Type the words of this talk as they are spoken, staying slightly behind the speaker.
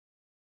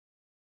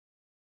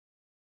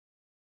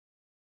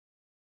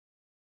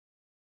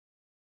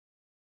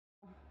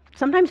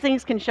Sometimes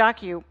things can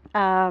shock you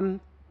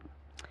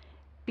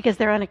because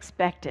they're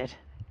unexpected.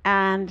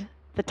 And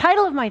the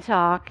title of my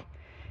talk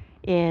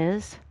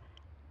is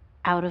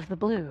Out of the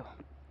Blue.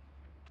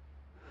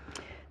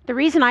 The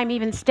reason I'm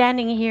even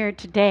standing here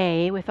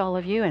today with all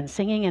of you and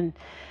singing and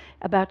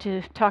about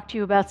to talk to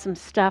you about some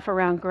stuff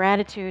around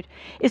gratitude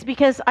is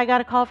because I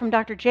got a call from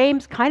Dr.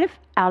 James kind of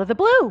out of the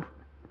blue.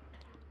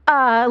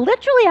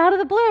 Literally out of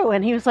the blue.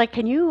 And he was like,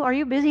 are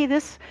you busy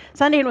this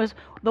Sunday? And it was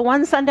the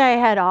one Sunday I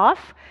had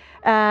off.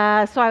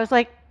 So I was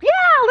like, yeah,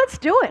 let's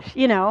do it,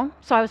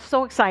 So I was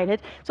so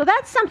excited. So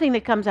that's something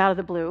that comes out of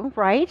the blue,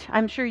 right?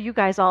 I'm sure you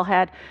guys all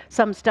had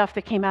some stuff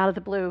that came out of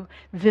the blue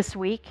this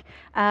week.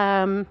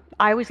 I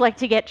always like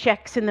to get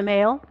checks in the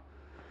mail.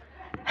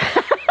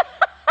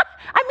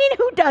 I mean,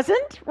 who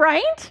doesn't,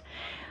 right?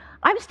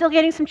 I'm still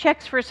getting some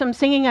checks for some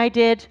singing I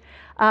did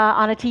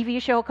on a TV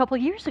show a couple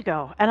years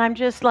ago. And I'm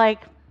just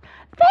like,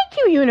 thank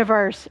you,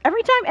 universe,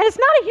 every time. And it's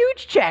not a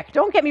huge check,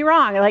 don't get me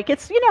wrong. Like,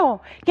 it's,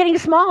 getting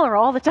smaller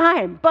all the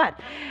time. But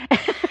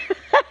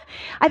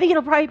I think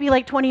it'll probably be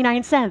like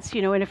 29 cents,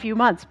 in a few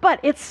months. But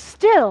it's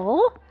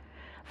still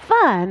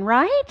fun,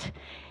 right?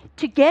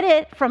 To get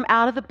it from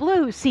out of the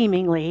blue,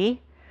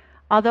 seemingly,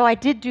 although I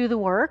did do the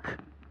work,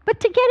 but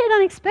to get it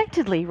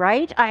unexpectedly,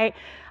 right?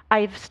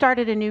 I've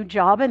started a new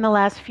job in the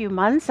last few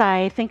months.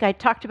 I think I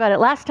talked about it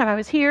last time I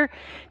was here,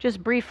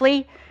 just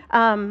briefly.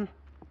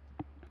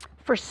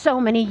 For so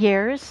many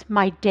years,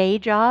 my day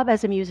job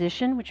as a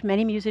musician, which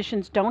many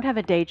musicians don't have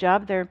a day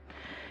job, they're,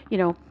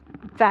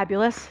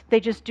 fabulous. They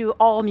just do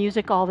all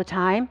music all the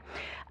time.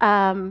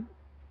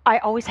 I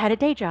always had a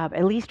day job,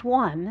 at least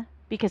one,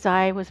 because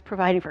I was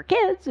providing for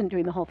kids and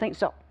doing the whole thing.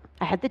 So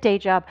I had the day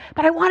job,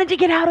 but I wanted to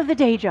get out of the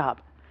day job.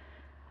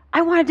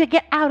 I wanted to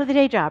get out of the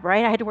day job,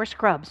 right? I had to wear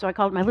scrubs, so I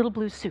called it my little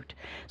blue suit.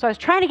 So I was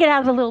trying to get out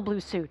of the little blue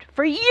suit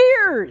for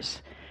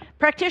years.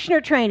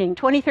 Practitioner training,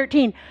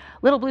 2013,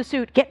 little blue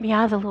suit, get me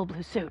out of the little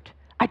blue suit.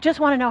 I just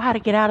want to know how to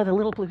get out of the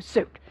little blue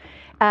suit.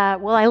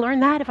 Will I learn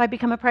that if I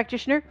become a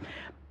practitioner?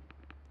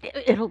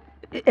 It'll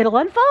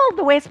unfold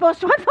the way it's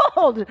supposed to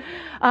unfold.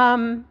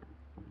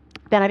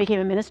 Then I became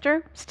a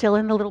minister, still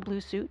in the little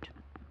blue suit.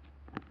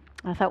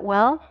 I thought,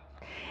 well,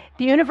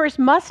 the universe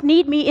must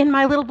need me in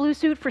my little blue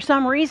suit for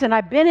some reason.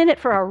 I've been in it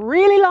for a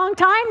really long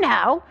time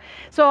now,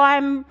 so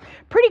I'm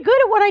pretty good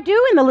at what I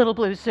do in the little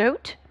blue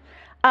suit,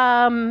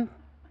 even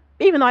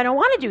though I don't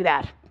want to do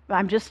that.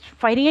 I'm just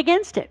fighting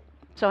against it.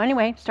 So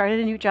anyway, started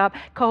a new job.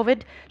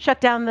 COVID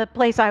shut down the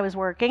place I was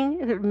working,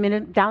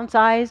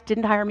 downsized,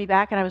 didn't hire me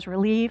back, and I was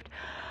relieved.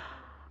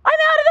 I'm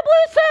out of the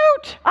blue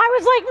suit! I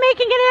was like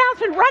making an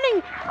announcement,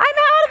 running, I'm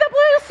out of the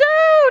blue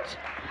suit!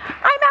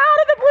 I'm out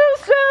of the blue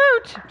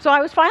suit! So I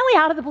was finally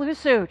out of the blue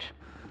suit.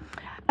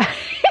 And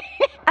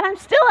I'm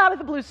still out of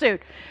the blue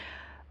suit.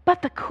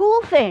 But the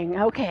cool thing,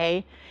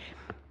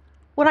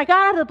 when I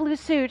got out of the blue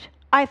suit,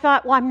 I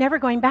thought, well, I'm never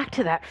going back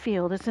to that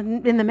field. It's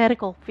in the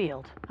medical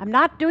field. I'm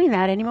not doing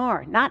that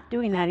anymore.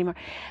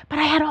 But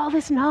I had all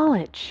this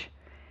knowledge.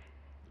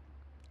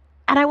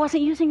 And I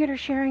wasn't using it or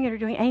sharing it or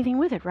doing anything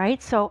with it,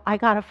 right? So I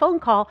got a phone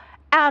call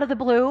out of the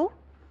blue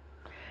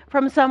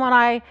from someone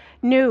I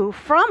knew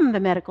from the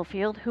medical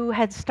field who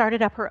had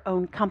started up her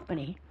own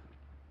company,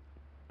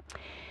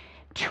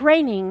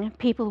 training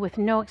people with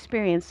no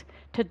experience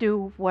to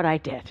do what I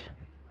did,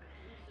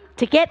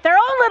 to get their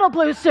own little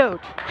blue suit.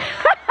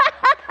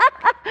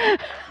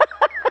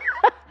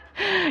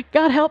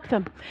 God help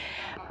them.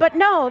 But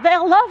no,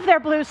 they'll love their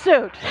blue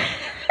suit.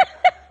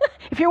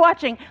 If you're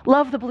watching,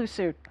 love the blue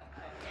suit.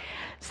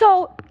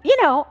 So,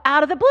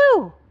 out of the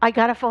blue, I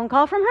got a phone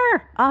call from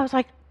her. I was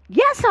like,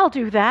 yes, I'll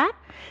do that.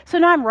 So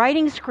now I'm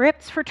writing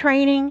scripts for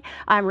training.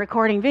 I'm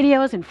recording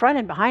videos in front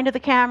and behind of the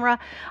camera.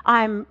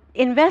 I'm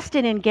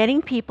invested in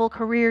getting people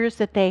careers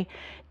that they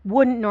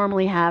wouldn't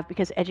normally have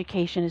because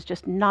education is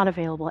just not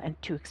available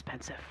and too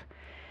expensive.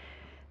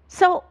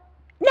 So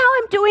now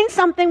I'm doing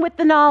something with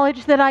the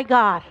knowledge that I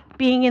got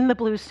being in the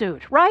blue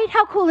suit, right?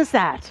 How cool is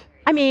that?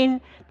 I mean,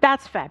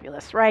 that's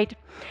fabulous, right?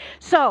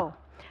 So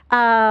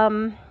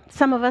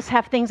some of us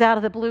have things out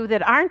of the blue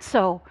that aren't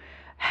so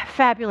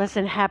fabulous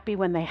and happy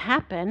when they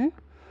happen.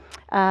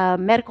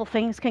 Medical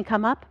things can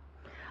come up.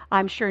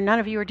 I'm sure none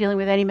of you are dealing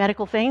with any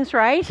medical things,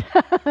 right?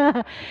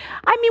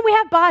 I mean, we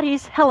have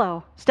bodies.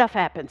 Hello, stuff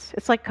happens.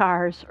 It's like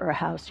cars or a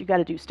house. You got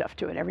to do stuff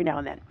to it every now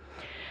and then.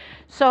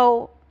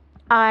 So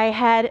I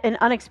had an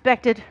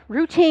unexpected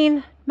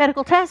routine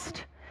medical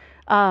test,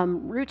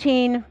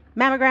 routine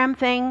mammogram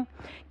thing,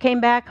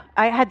 came back.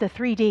 I had the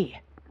 3D.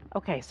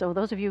 Okay, so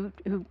those of you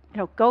who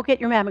go get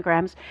your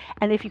mammograms,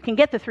 and if you can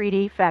get the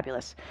 3D,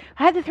 fabulous.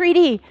 I had the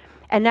 3D,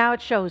 and now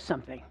it shows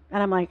something.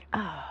 And I'm like,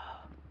 oh,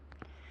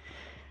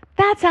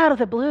 that's out of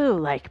the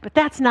blue, but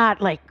that's not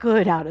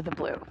good out of the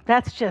blue.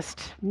 That's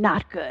just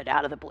not good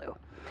out of the blue.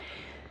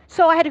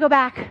 So I had to go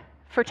back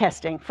for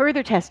testing,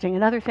 further testing,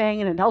 another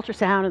thing, and an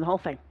ultrasound and the whole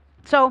thing.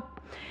 So,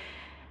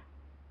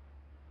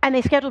 and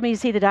they scheduled me to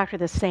see the doctor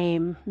the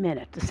same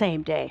minute, the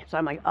same day. So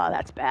I'm like, oh,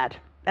 that's bad.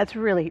 That's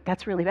really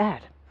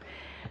bad.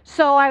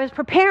 So I was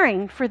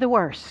preparing for the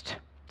worst.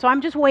 So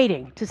I'm just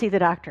waiting to see the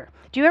doctor.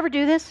 Do you ever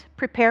do this?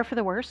 Prepare for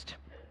the worst?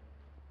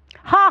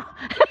 Ha!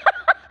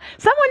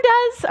 Someone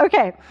does?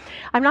 Okay.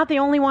 I'm not the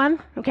only one?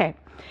 Okay.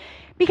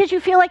 Because you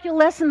feel like you'll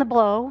lessen the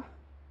blow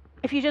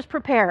if you just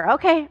prepare.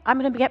 Okay, I'm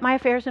going to get my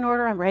affairs in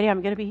order. I'm ready.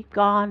 I'm going to be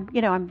gone.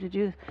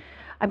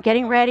 I'm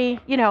getting ready,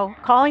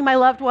 calling my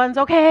loved ones.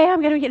 Okay,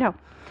 I'm going to,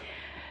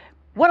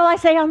 what'll I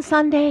say on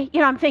Sunday?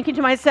 I'm thinking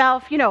to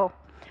myself,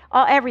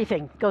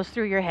 everything goes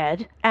through your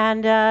head.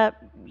 And,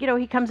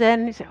 he comes in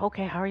and he said,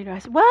 okay, how are you doing? I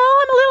said, well,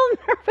 I'm a little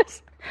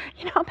nervous,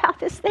 about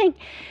this thing.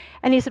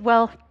 And he said,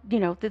 well,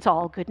 it's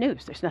all good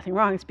news. There's nothing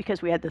wrong. It's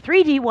because we had the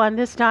 3D one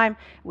this time.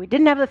 We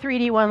didn't have the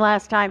 3D one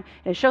last time.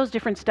 And it shows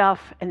different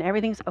stuff and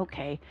everything's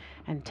okay.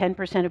 And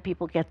 10% of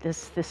people get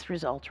this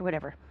result or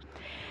whatever.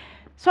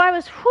 So I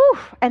was,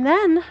 and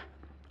then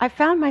I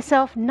found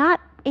myself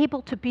not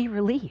able to be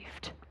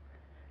relieved.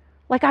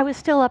 Like I was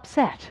still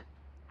upset.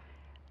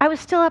 I was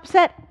still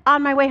upset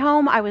on my way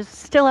home. I was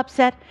still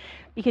upset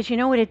because you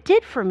know what it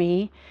did for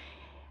me?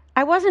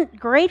 I wasn't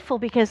grateful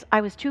because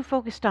I was too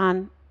focused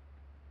on,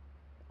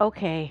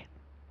 okay,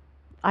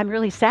 I'm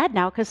really sad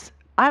now because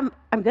I'm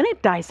going to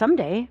die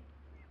someday.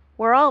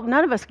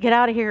 None of us get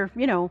out of here,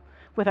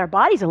 with our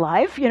bodies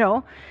alive,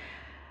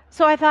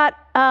 So I thought,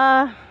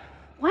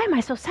 why am I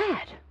so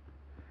sad?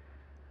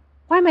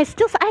 Why am I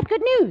still sad? I had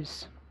good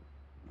news.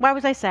 Why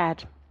was I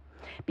sad?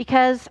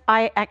 Because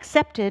I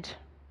accepted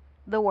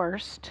the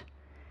worst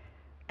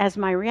as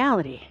my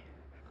reality.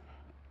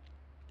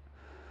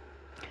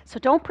 So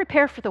don't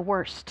prepare for the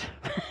worst.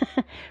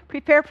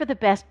 Prepare for the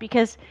best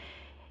because,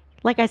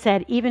 like I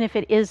said, even if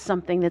it is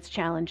something that's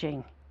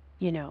challenging,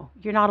 you're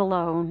not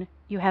alone.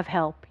 You have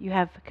help. You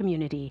have a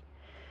community.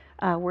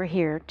 We're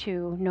here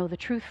to know the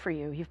truth for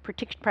you. You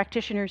have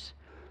practitioners,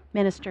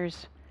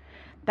 ministers.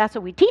 That's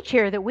what we teach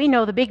here, that we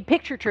know the big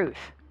picture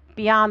truth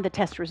beyond the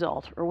test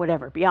result or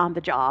whatever, beyond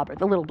the job or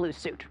the little blue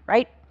suit,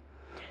 right?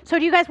 So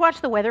do you guys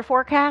watch the weather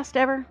forecast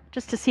ever,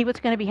 just to see what's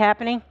going to be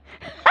happening?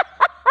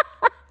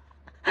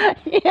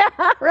 Yeah,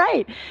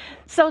 right.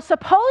 So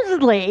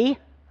supposedly,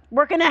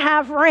 we're going to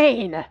have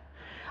rain.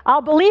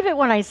 I'll believe it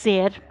when I see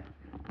it,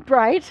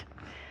 right?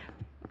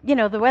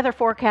 The weather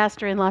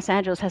forecaster in Los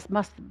Angeles has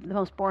the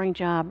most boring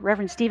job.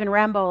 Reverend Stephen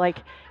Rambo,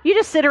 you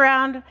just sit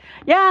around.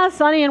 Yeah,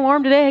 sunny and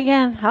warm today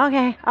again.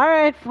 Okay, all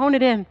right, phone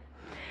it in.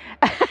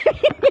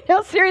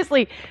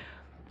 Seriously.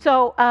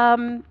 So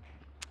my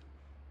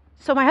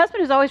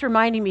husband is always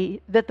reminding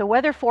me that the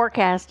weather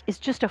forecast is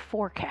just a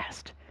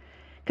forecast.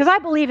 Because I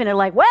believe in it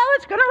well,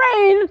 it's going to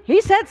rain.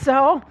 He said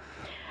so.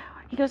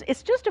 He goes,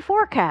 it's just a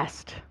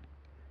forecast.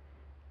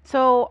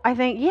 So I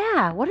think,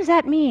 yeah, what does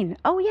that mean?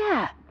 Oh,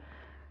 yeah.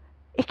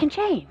 It can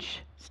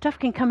change. Stuff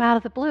can come out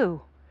of the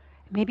blue.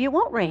 Maybe it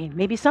won't rain.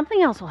 Maybe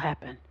something else will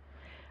happen.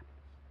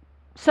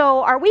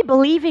 So are we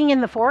believing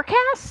in the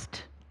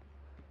forecast?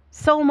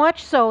 So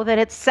much so that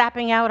it's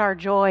sapping out our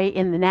joy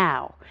in the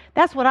now.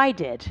 That's what I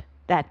did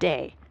that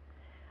day.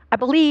 I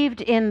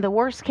believed in the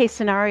worst case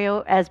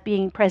scenario as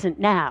being present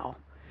now.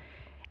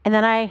 And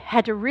then I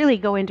had to really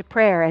go into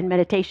prayer and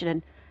meditation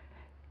and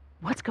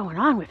what's going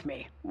on with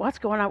me? What's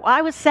going on?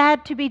 I was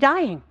sad to be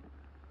dying.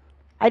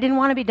 I didn't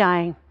want to be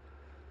dying.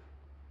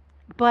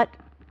 But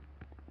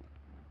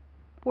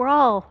we're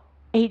all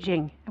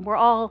aging and we're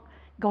all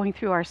going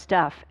through our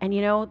stuff. And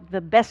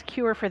the best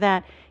cure for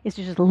that is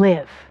to just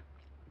live.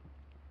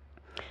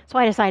 So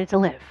I decided to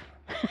live.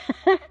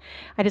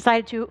 I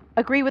decided to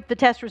agree with the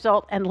test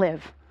result and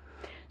live.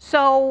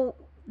 So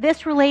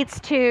this relates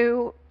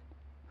to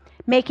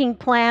making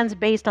plans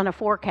based on a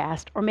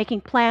forecast or making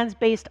plans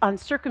based on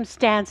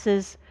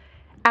circumstances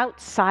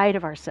outside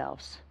of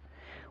ourselves.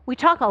 We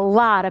talk a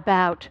lot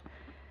about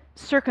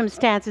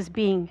circumstances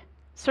being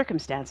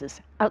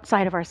circumstances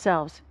outside of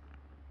ourselves.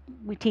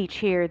 We teach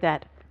here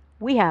that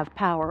we have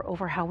power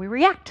over how we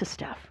react to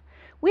stuff.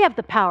 We have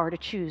the power to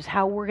choose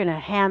how we're going to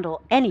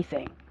handle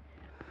anything.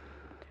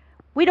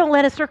 We don't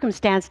let a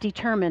circumstance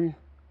determine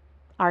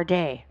our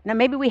day. Now,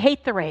 maybe we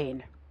hate the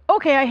rain.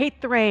 Okay, I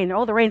hate the rain.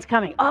 Oh, the rain's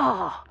coming.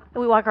 Oh,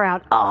 and we walk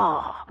around.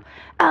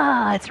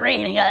 It's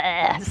raining.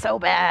 It's so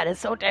bad. It's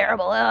so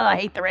terrible. I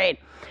hate the rain.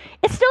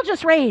 It's still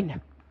just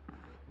rain.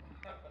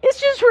 It's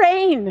just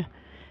rain.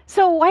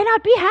 So why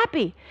not be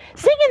happy?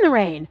 Sing in the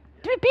rain.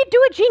 Do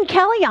a Gene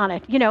Kelly on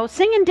it.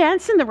 Sing and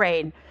dance in the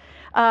rain.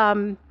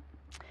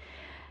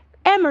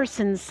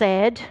 Emerson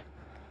said,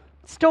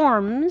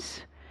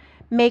 storms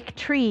make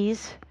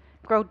trees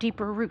grow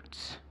deeper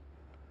roots.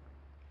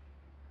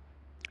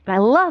 And I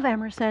love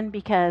Emerson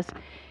because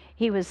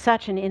he was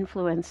such an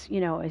influence,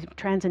 a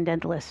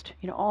transcendentalist,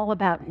 all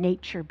about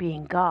nature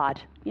being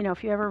God.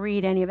 If you ever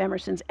read any of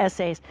Emerson's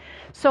essays,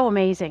 so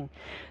amazing.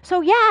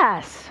 So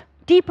yes,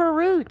 deeper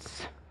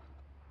roots,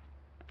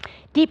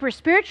 deeper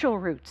spiritual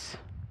roots.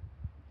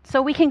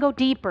 So we can go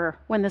deeper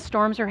when the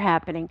storms are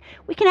happening.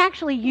 We can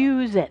actually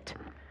use it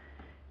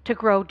to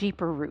grow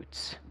deeper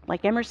roots.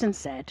 Like Emerson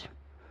said,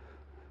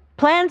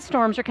 Planned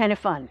storms are kind of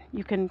fun.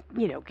 You can,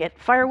 get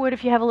firewood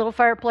if you have a little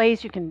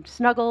fireplace. You can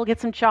snuggle, get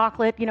some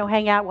chocolate,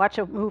 hang out, watch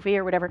a movie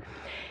or whatever.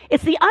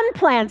 It's the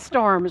unplanned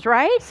storms,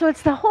 right? So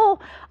it's the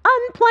whole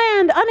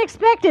unplanned,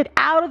 unexpected,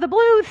 out of the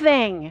blue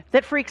thing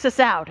that freaks us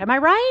out. Am I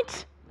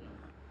right?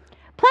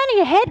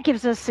 Planning ahead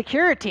gives us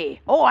security.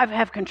 Oh, I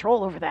have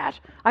control over that.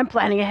 I'm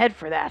planning ahead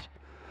for that.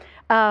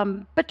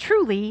 But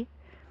truly,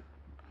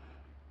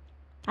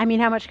 how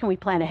much can we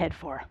plan ahead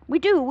for? We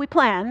do, we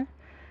plan.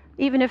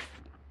 Even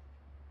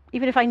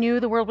if I knew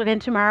the world would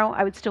end tomorrow,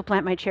 I would still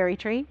plant my cherry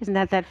tree. Isn't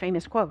that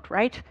famous quote,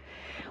 right?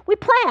 We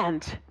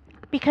planned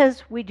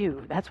because we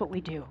do. That's what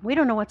we do. We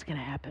don't know what's going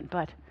to happen,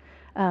 but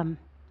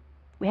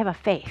we have a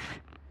faith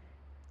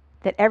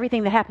that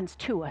everything that happens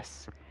to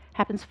us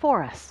happens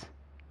for us.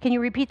 Can you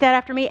repeat that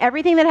after me?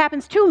 Everything that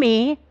happens to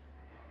me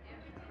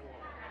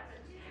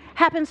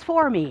happens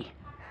for me.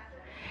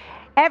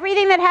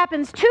 Everything that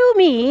happens to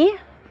me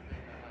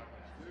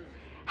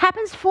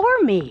happens for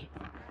me.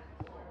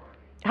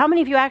 How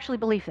many of you actually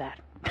believe that?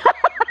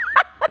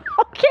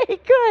 Okay,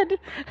 good.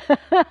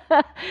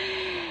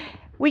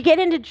 We get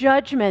into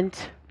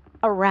judgment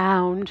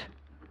around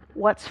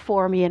what's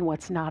for me and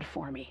what's not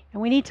for me.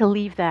 And we need to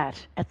leave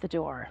that at the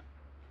door.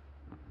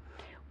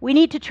 We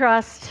need to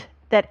trust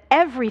that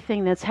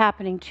everything that's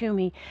happening to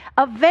me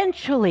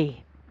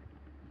eventually,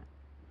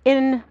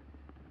 in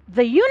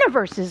the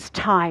universe's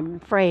time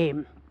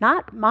frame,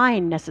 not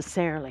mine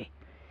necessarily,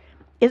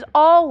 is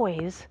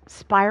always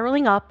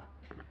spiraling up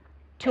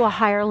to a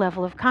higher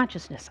level of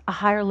consciousness, a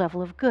higher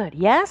level of good.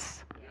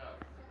 Yes?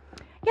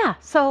 Yeah,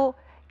 so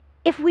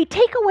if we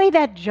take away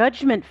that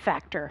judgment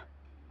factor,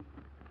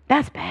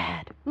 that's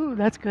bad. Ooh,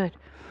 that's good.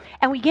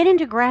 And we get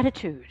into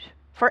gratitude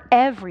for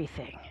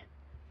everything.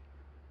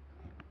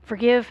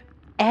 Forgive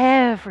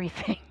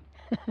everything.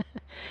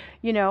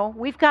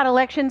 We've got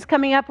elections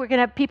coming up. We're going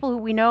to have people who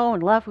we know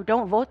and love who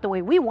don't vote the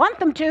way we want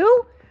them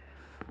to.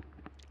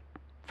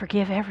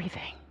 Forgive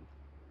everything.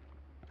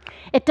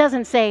 It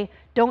doesn't say,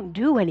 don't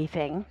do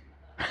anything.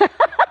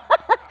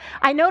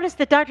 I noticed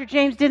that Dr.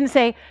 James didn't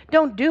say,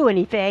 don't do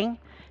anything.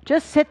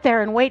 Just sit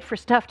there and wait for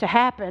stuff to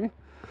happen.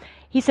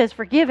 He says,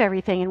 forgive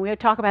everything. And we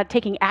talk about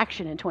taking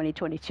action in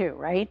 2022,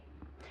 right?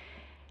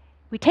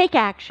 We take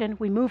action,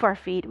 we move our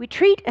feet, we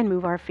treat and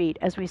move our feet,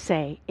 as we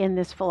say in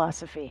this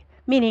philosophy.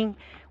 Meaning,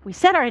 we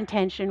set our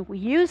intention, we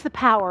use the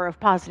power of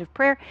positive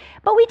prayer,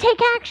 but we take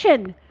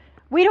action.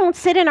 We don't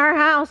sit in our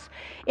house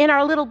in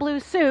our little blue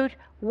suit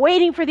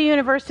waiting for the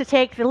universe to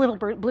take the little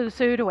blue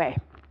suit away.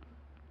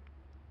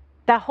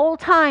 The whole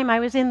time I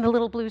was in the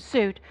little blue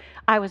suit,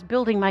 I was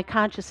building my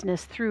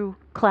consciousness through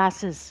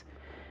classes,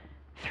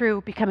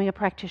 through becoming a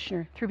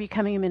practitioner, through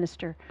becoming a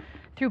minister,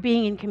 through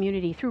being in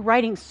community, through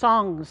writing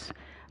songs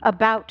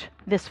about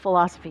this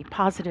philosophy,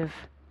 positive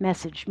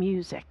message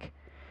music.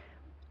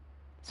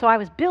 So I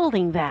was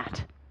building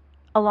that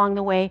along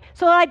the way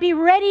so I'd be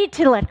ready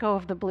to let go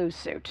of the blue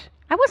suit.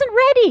 I wasn't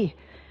ready.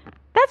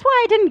 That's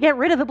why I didn't get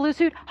rid of the blue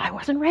suit. I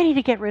wasn't ready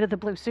to get rid of the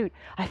blue suit.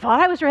 I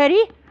thought I was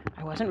ready.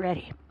 I wasn't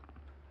ready.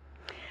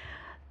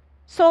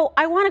 So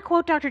I want to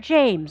quote Dr.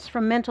 James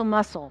from Mental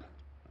Muscle.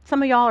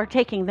 Some of y'all are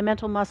taking the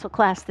Mental Muscle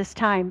class this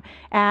time,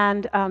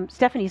 and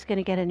Stephanie's going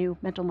to get a new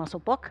Mental Muscle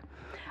book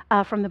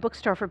from the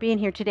bookstore for being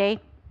here today.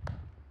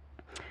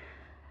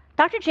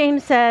 Dr.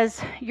 James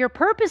says, your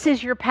purpose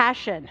is your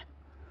passion.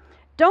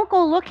 Don't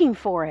go looking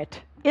for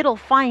it. It'll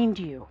find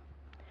you.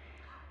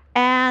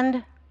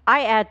 And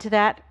I add to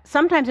that,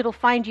 sometimes it'll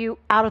find you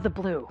out of the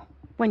blue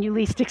when you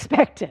least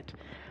expect it.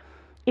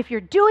 If you're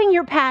doing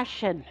your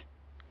passion,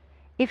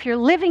 if you're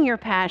living your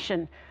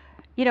passion,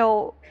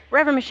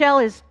 Reverend Michelle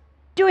is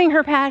doing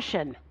her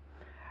passion,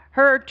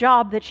 her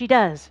job that she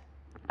does.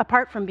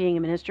 Apart from being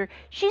a minister,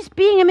 she's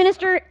being a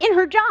minister in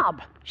her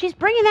job. She's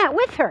bringing that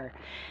with her.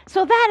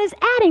 So that is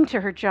adding to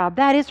her job.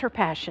 That is her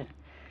passion.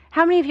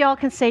 How many of y'all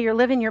can say you're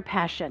living your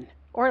passion,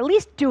 or at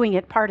least doing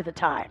it part of the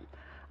time?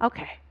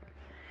 Okay.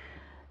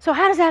 So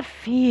how does that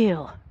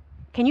feel?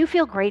 Can you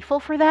feel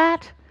grateful for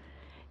that?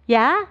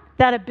 Yeah?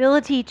 That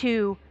ability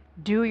to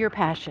do your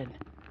passion.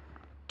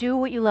 Do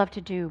what you love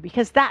to do,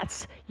 because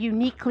that's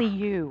uniquely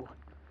you.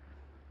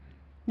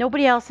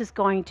 Nobody else is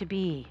going to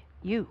be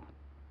you.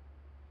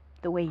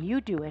 The way you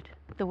do it,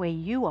 the way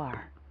you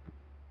are.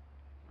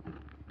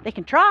 They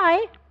can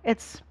try.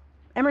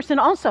 Emerson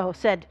also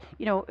said,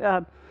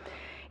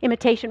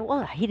 imitation,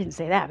 well, he didn't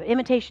say that, but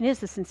imitation is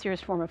the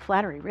sincerest form of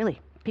flattery, really.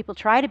 People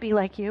try to be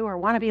like you or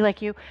want to be like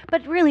you,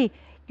 but really,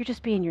 you're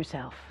just being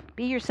yourself.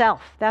 Be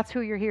yourself. That's who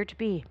you're here to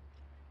be.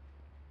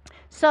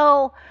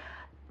 So,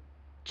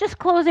 just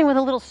closing with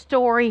a little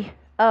story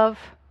of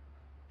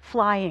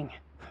flying.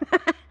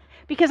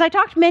 Because I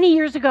talked many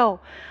years ago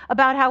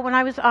about how when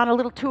I was on a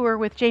little tour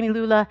with Jamie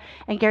Lula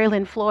and Gary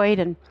Lynn Floyd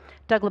and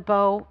Doug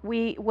LeBeau,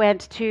 we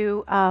went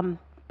to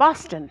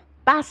Boston.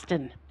 We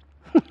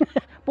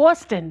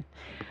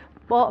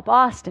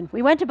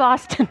went to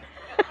Boston.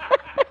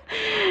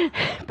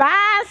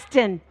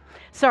 Boston.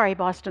 Sorry,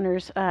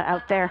 Bostoners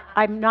out there.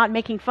 I'm not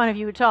making fun of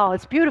you at all.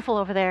 It's beautiful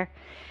over there.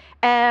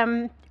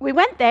 We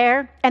went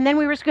there, and then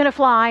we were going to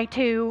fly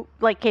to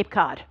like Cape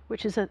Cod,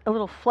 which is a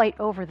little flight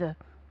over the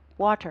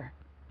water,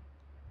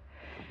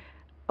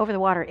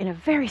 in a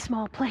very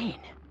small plane.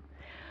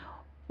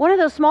 One of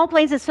those small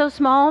planes is so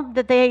small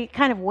that they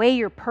kind of weigh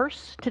your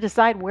purse to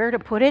decide where to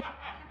put it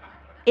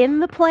in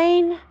the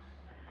plane.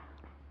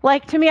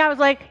 Like, to me, I was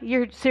like,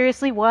 you're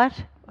seriously what?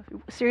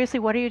 Seriously,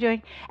 what are you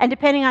doing? And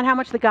depending on how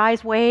much the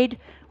guys weighed,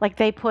 like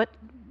they put,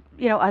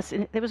 us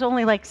in, there was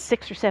only like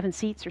 6 or 7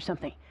 seats or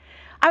something.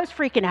 I was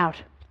freaking out.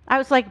 I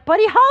was like,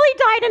 Buddy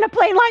Holly died in a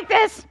plane like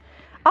this.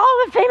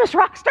 All the famous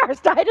rock stars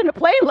died in a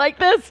plane like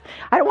this.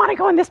 I don't want to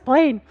go in this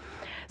plane.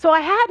 So I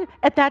had,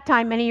 at that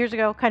time, many years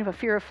ago, kind of a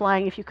fear of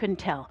flying, if you couldn't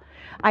tell.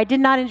 I did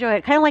not enjoy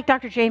it. Kind of like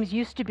Dr. James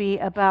used to be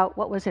about,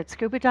 what was it,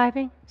 scuba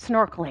diving?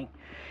 Snorkeling.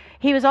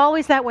 He was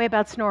always that way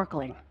about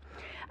snorkeling.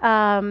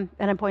 And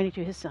I'm pointing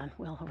to his son,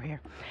 Will, over here.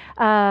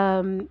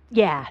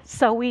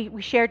 So we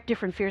shared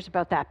different fears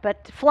about that.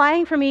 But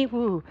flying for me,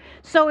 woo.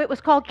 So it was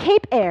called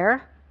Cape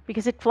Air,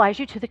 because it flies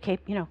you to the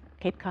Cape,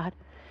 Cape Cod.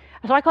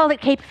 So I called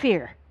it Cape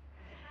Fear.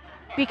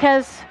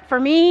 Because for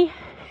me,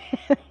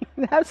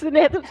 that's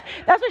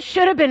what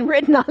should have been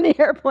written on the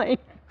airplane.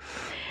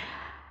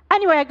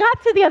 Anyway, I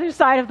got to the other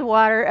side of the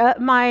water.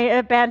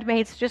 My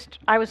bandmates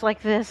I was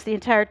like this the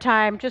entire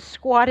time, just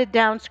squatted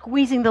down,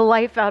 squeezing the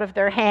life out of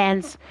their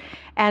hands,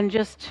 and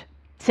just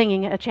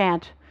singing a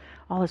chant.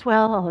 All is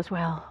well, all is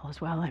well, all is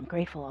well, I'm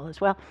grateful, all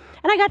is well.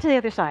 And I got to the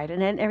other side,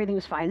 and then everything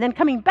was fine. And then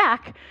coming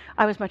back,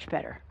 I was much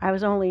better. I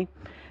was only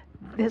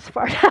this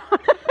far down.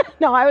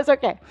 No, I was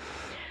okay.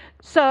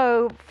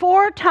 So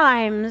 4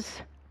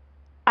 times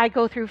I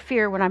go through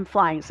fear when I'm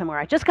flying somewhere.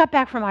 I just got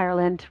back from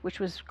Ireland, which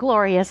was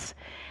glorious.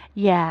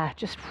 Yeah,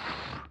 just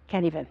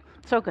can't even.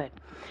 So good.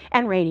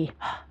 And rainy.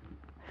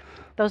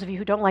 Those of you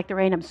who don't like the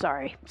rain, I'm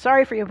sorry.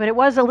 Sorry for you, but it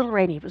was a little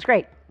rainy. It was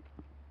great.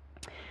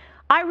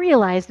 I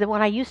realized that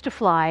when I used to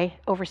fly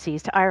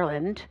overseas to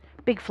Ireland,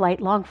 big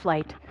flight, long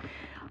flight,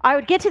 I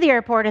would get to the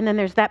airport, and then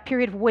there's that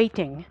period of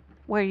waiting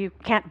where you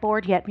can't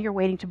board yet, and you're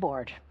waiting to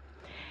board.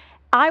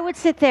 I would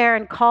sit there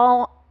and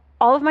call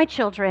all of my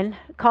children,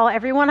 call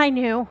everyone I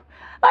knew.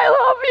 I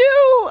love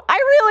you. I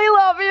really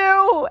love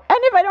you. And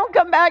if I don't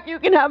come back, you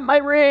can have my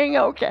ring.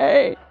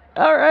 Okay.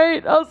 All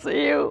right. I'll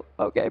see you.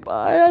 Okay.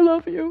 Bye. I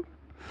love you.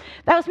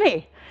 That was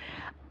me.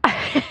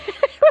 It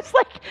was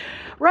like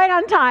right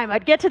on time.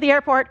 I'd get to the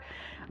airport,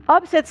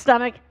 upset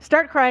stomach,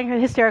 start crying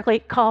hysterically,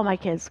 call my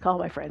kids, call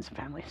my friends and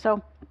family.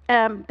 So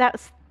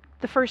that's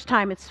the first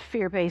time it's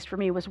fear-based for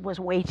me was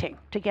waiting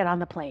to get on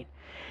the plane.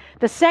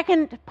 The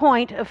second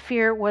point of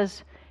fear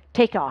was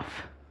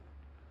takeoff.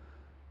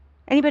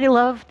 Anybody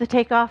love the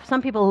takeoff?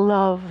 Some people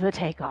love the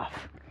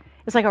takeoff.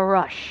 It's like a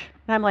rush.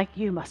 And I'm like,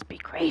 you must be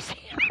crazy.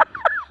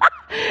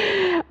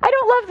 I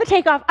don't love the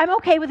takeoff. I'm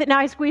okay with it now.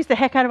 I squeeze the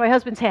heck out of my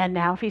husband's hand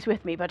now if he's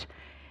with me,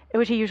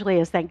 which he usually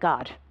is, thank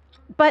God.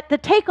 But the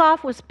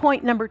takeoff was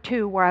point number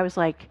 2 where I was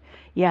like,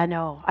 yeah,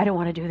 no, I don't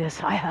want to do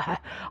this. I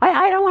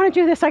don't want to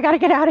do this. I got to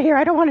get out of here.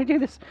 I don't want to do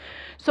this.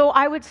 So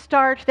I would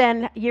start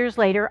then, years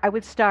later, I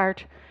would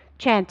start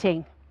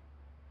chanting,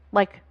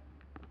 like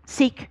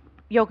Sikh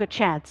yoga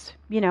chants,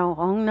 Om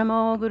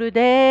Namo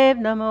Gurudev,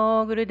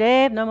 Namo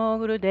Gurudev, Namo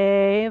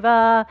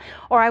Gurudeva.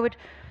 Or I would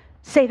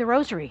say the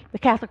rosary, the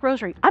Catholic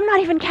rosary. I'm not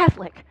even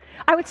Catholic.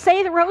 I would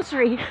say the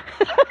rosary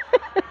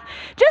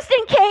just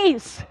in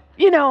case,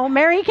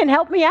 Mary can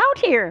help me out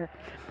here.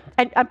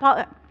 And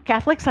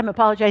Catholics, I'm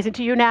apologizing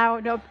to you now.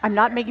 No, I'm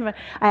not making I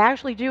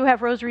actually do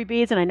have rosary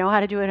beads, and I know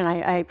how to do it,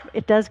 and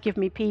it does give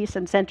me peace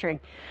and centering.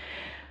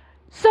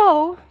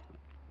 So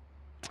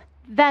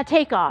that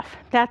takeoff,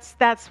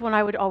 that's when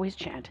I would always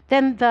chant.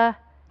 Then the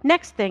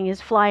next thing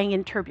is flying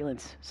in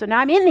turbulence. So now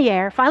I'm in the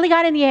air, finally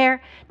got in the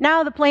air.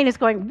 Now the plane is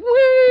going,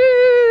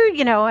 woo,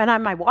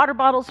 and my water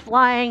bottle's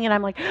flying, and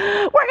I'm like,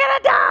 we're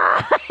gonna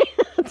die.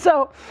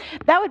 So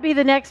that would be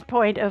the next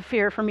point of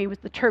fear for me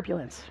with the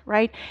turbulence,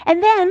 right?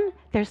 And then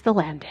there's the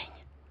landing.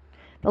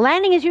 The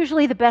landing is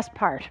usually the best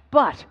part,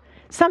 but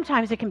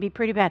sometimes it can be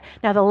pretty bad.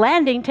 Now the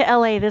landing to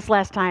LA this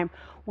last time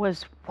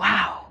was,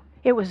 wow.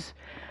 It was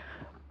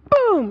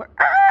boom.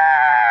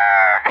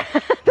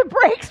 The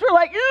brakes were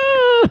like,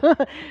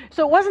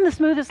 so it wasn't the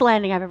smoothest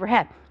landing I've ever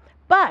had.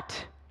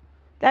 But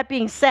that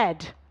being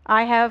said,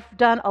 I have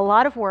done a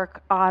lot of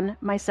work on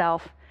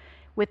myself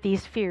with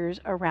these fears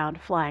around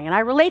flying. And I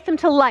relate them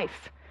to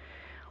life.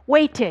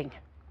 Waiting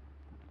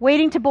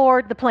to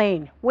board the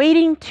plane,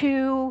 waiting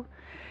to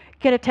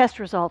get a test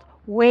result,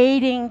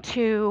 waiting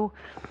to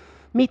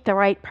meet the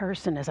right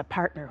person as a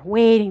partner,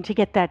 waiting to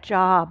get that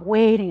job,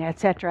 waiting,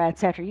 etc.,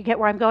 etc. You get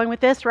where I'm going with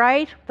this,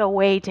 right? The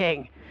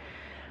waiting.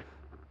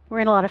 We're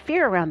in a lot of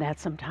fear around that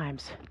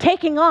sometimes.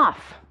 Taking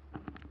off.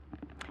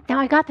 Now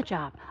I got the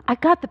job. I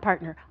got the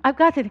partner.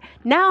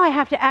 Now I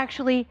have to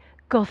actually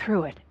go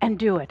through it and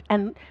do it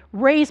and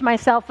raise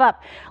myself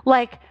up.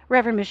 Like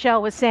Reverend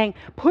Michelle was saying,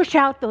 push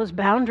out those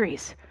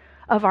boundaries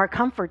of our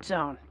comfort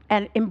zone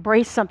and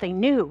embrace something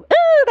new.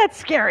 Ooh, that's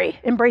scary,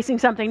 embracing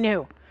something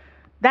new.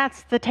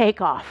 That's the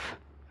takeoff,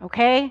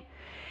 okay?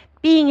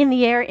 Being in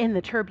the air in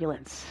the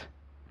turbulence.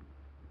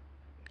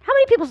 How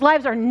many people's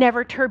lives are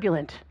never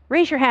turbulent?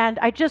 Raise your hand.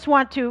 I just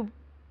want to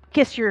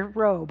kiss your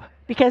robe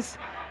because,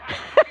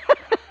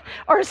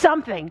 or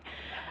something.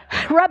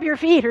 Rub your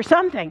feet or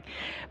something.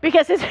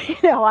 Because,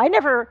 I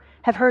never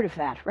have heard of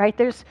that, right?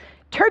 There's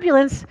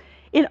turbulence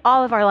in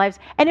all of our lives.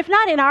 And if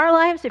not in our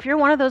lives, if you're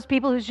one of those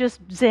people who's just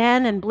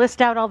zen and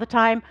blissed out all the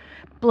time,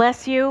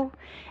 bless you.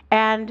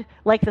 And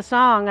like the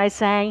song I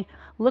sang,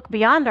 look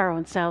beyond our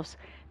own selves.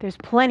 There's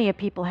plenty of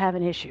people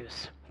having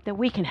issues that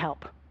we can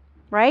help,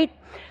 right?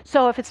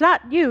 So if it's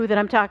not you that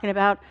I'm talking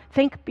about,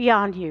 think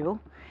beyond you.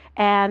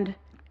 And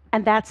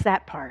that's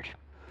that part.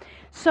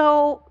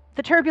 So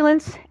the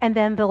turbulence and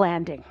then the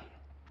landing.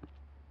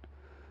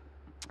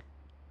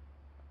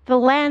 The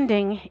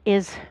landing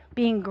is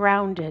being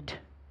grounded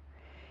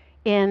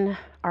in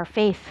our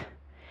faith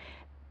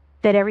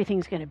that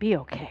everything's going to be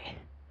okay,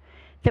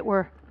 that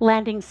we're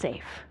landing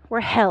safe, we're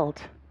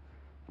held,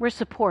 we're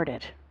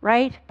supported,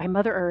 right? By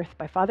Mother Earth,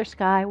 by Father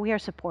Sky, we are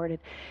supported,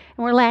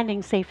 and we're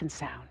landing safe and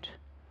sound.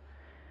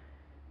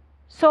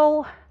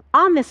 So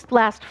on this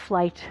last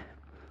flight,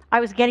 I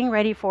was getting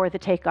ready for the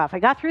takeoff. I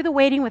got through the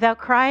waiting without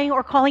crying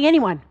or calling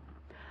anyone.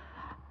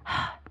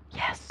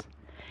 Yes.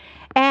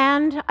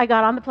 And I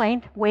got on the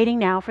plane, waiting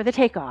now for the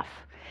takeoff,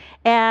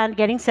 and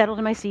getting settled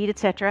in my seat,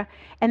 etc.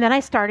 And then I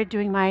started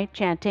doing my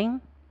chanting,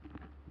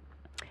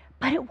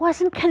 but it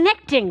wasn't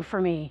connecting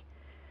for me.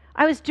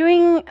 I was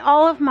doing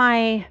all of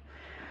my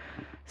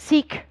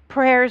Sikh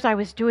prayers. I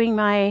was doing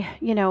my,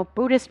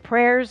 Buddhist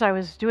prayers. I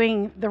was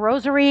doing the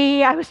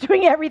rosary. I was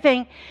doing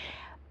everything.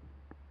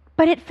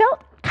 But it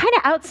felt kind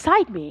of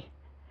outside me.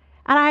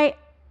 And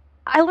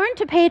I learned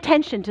to pay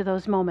attention to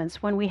those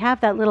moments when we have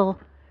that little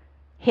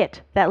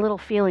hit, that little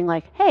feeling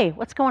like, hey,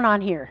 what's going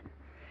on here?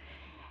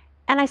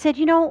 And I said,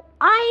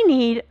 I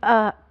need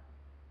a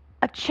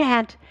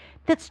chant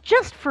that's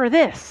just for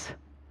this.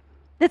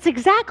 That's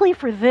exactly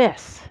for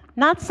this.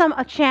 Not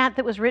a chant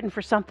that was written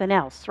for something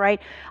else,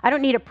 right? I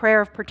don't need a prayer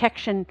of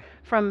protection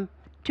from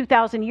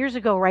 2,000 years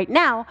ago right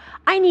now.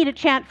 I need a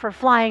chant for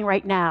flying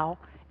right now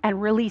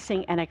and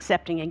releasing and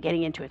accepting and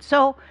getting into it.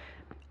 So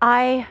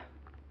I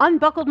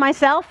unbuckled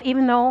myself,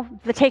 even though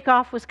the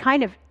takeoff was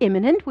kind of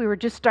imminent. We were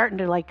just starting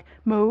to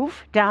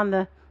move down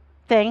the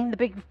thing, the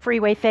big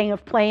freeway thing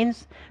of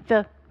planes,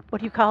 what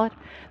do you call it?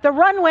 The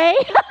runway.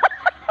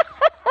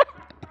 I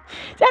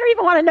don't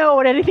even want to know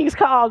what anything's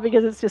called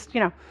because it's just,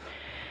 we're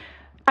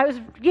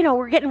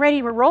getting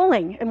ready, we're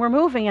rolling and we're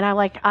moving. And I'm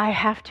like, I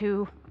have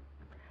to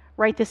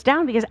write this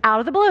down because out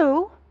of the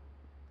blue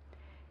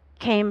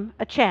came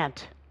a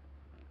chant.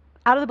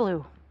 Out of the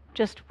blue,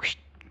 just whoosh,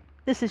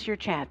 this is your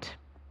chant.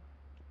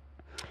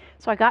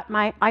 So I got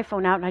my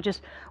iPhone out and I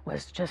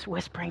was just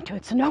whispering to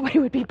it so nobody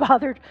would be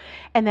bothered.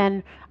 And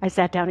then I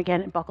sat down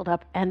again and buckled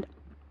up and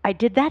I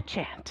did that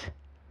chant.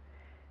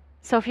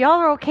 So if y'all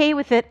are okay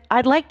with it,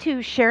 I'd like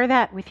to share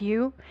that with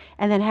you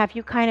and then have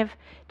you kind of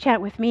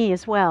chant with me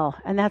as well.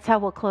 And that's how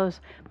we'll close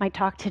my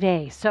talk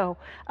today. So,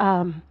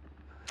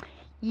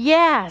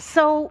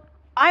 so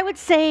I would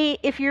say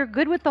if you're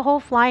good with the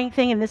whole flying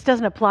thing and this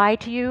doesn't apply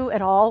to you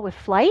at all with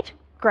flight,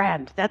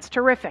 grand, that's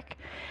terrific.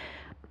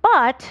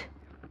 But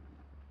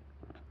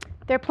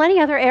there are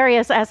plenty other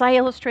areas, as I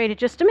illustrated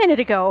just a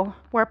minute ago,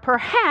 where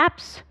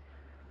perhaps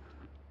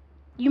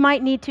you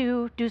might need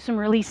to do some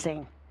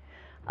releasing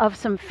of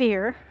some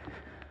fear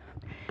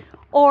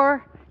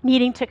or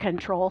needing to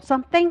control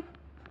something.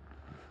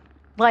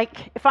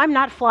 Like if I'm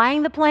not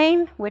flying the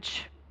plane,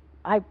 which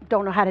I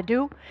don't know how to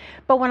do,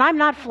 but when I'm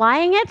not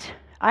flying it,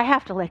 I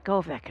have to let go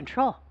of that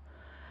control.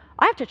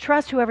 I have to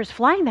trust whoever's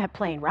flying that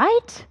plane,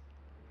 right?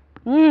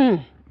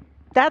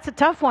 That's a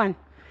tough one.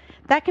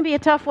 That can be a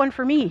tough one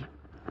for me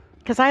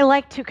because I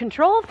like to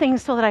control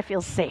things so that I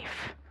feel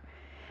safe.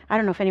 I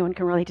don't know if anyone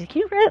can relate to.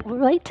 Can you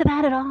relate to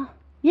that at all?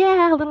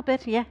 Yeah, a little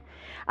bit, yeah.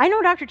 I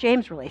know Dr.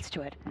 James relates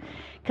to it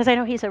because I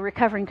know he's a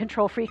recovering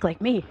control freak like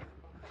me.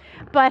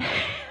 But,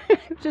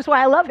 which is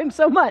why I love him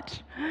so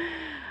much.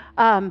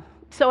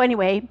 So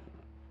anyway,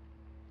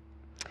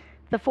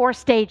 the 4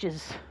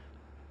 stages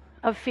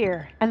of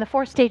fear and the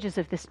 4 stages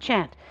of this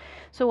chant.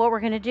 So what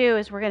we're going to do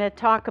is we're going to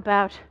talk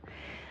about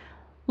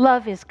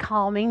love is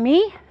calming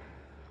me.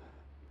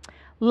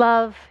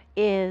 Love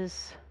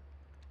is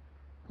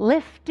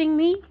lifting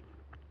me,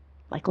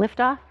 like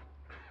liftoff.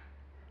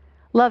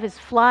 Love is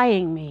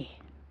flying me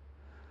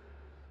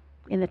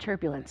in the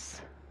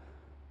turbulence.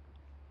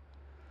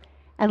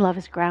 And love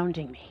is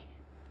grounding me.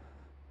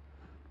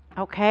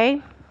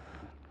 Okay?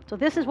 So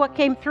this is what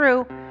came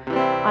through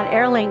on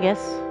Aer Lingus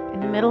in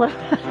the middle of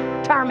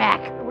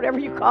tarmac, or whatever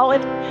you call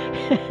it.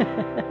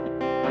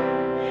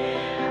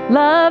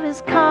 Love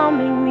is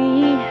calming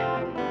me.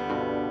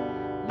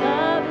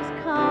 Love is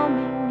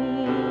calming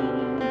me.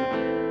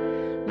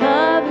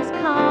 Love is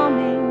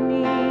calming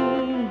me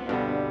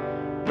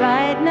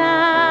right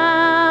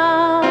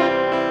now.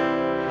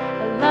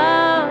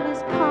 Love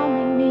is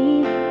calming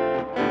me.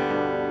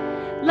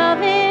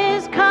 Love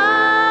is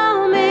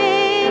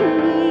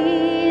calming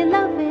me.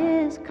 Love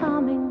is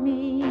calming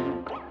me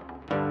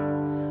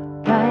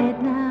right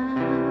now.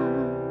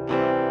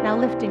 Now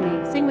lifting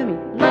me. Sing with me.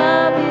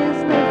 Love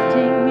is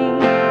lifting me.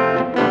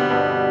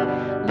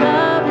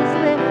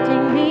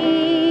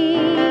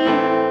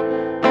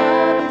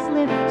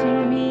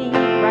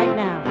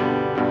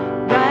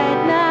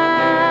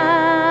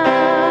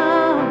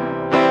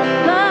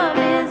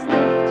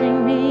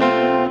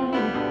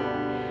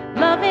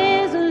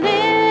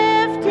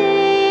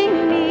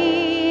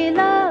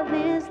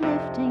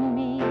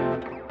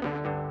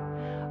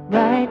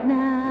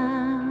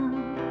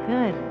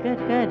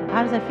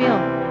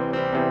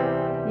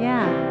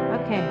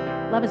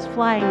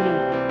 flying me.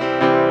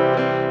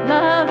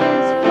 Love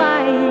is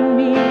flying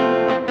me.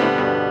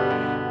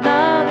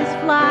 Love is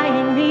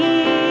flying me.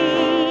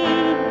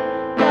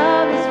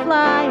 Love is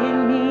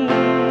flying me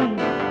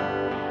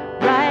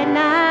right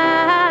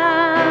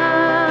now.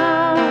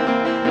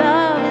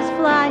 Love is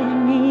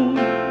flying me.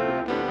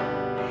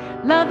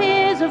 Love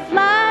is a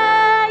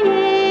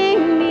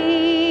flying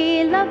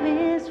me. Love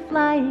is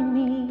flying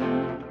me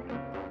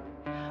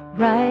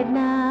right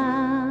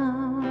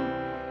now.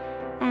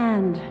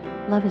 And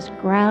love is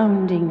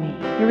grounding me.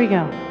 Here we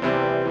go.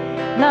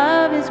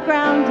 Love is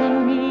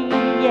grounding me.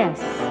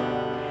 Yes.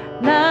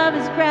 Love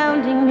is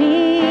grounding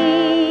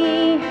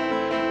me.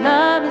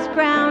 Love is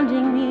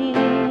grounding me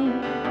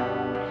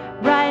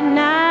right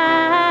now.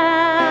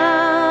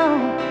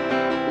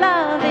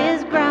 Love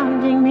is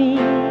grounding me.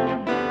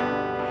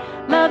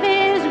 Love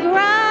is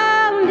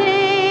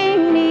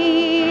grounding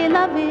me.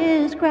 Love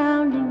is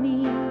grounding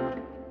me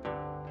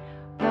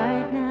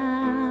right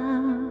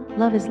now.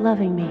 Love is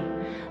loving me.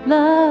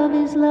 Love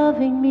is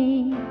loving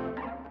me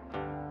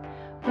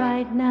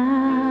right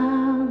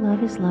now.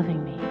 Love is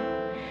loving me.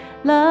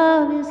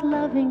 Love is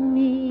loving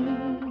me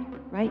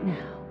right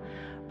now.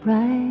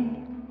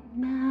 Right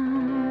now.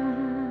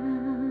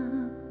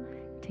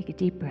 Take a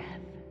deep breath.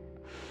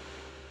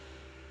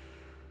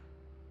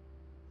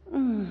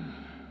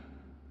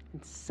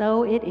 And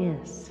so it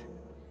is.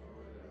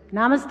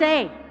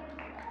 Namaste.